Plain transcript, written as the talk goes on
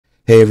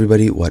Hey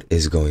everybody, what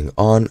is going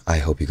on? I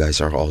hope you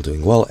guys are all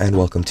doing well and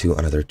welcome to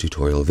another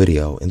tutorial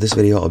video. In this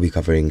video, I'll be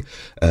covering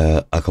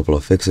a couple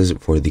of fixes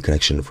for the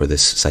connection for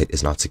this site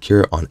is not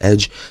secure on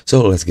Edge.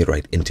 So let's get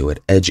right into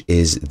it. Edge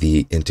is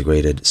the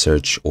integrated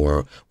search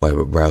or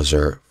web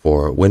browser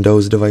for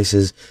Windows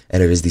devices,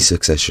 and it is the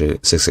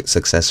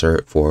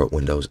successor for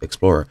Windows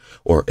Explorer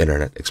or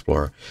Internet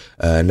Explorer.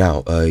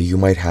 Now, you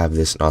might have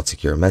this not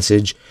secure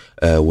message,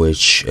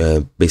 which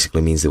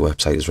basically means the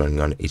website is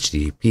running on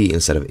HTTP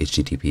instead of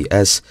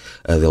HTTPS,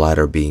 the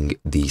latter being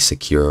the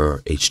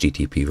secure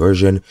HTTP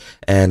version,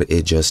 and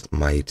it just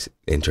might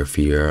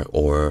interfere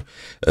or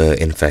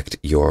infect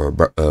your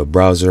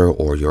browser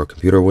or your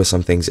computer with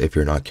some things if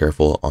you're not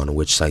careful on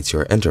which sites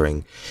you're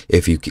entering.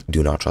 If you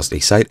do not trust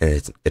a site and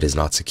it is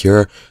not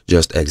secure,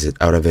 just exit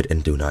out of it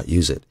and do not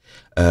use it.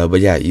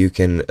 But yeah, you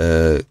can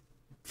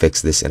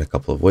fix this in a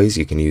couple of ways.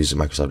 You can use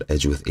Microsoft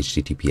Edge with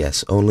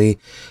HTTPS only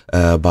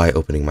by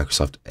opening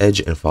Microsoft Edge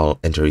and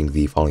entering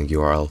the following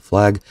URL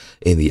flag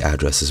in the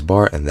addresses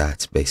bar, and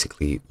that's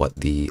basically what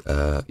the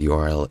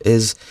URL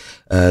is.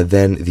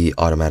 Then the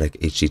automatic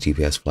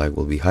HTTPS flag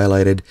will be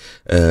highlighted.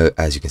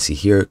 As you can see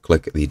here,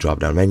 click the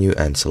drop-down menu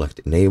and select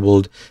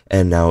enabled,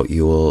 and now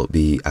you will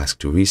be asked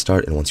to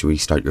restart, and once you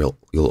restart,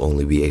 you'll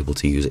only be able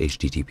to use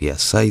HTTPS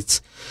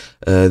sites.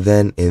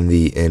 Then in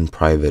the in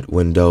private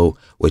window,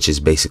 which is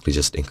basically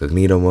just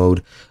incognito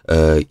mode,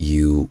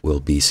 you will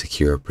be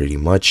secure pretty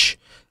much,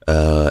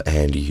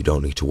 and you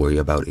don't need to worry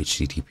about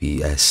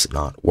HTTPS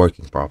not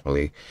working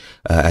properly.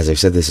 As I've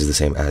said, this is the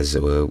same as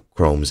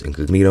Chrome's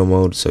incognito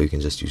mode, so you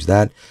can just use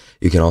that.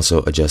 You can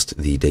also adjust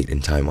the date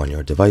and time on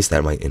your device.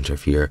 That might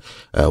interfere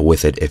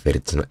with it if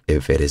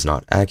it is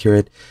not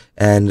accurate.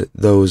 And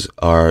those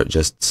are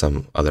just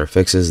some other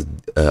fixes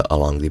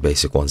along the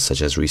basic ones,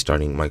 such as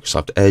restarting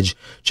Microsoft Edge,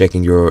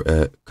 checking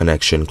your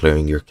connection,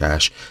 clearing your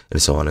cache,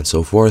 and so on and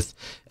so forth.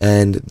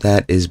 And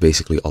that is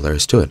basically all there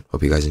is to it.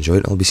 Hope you guys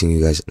enjoyed. I'll be seeing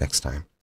you guys next time.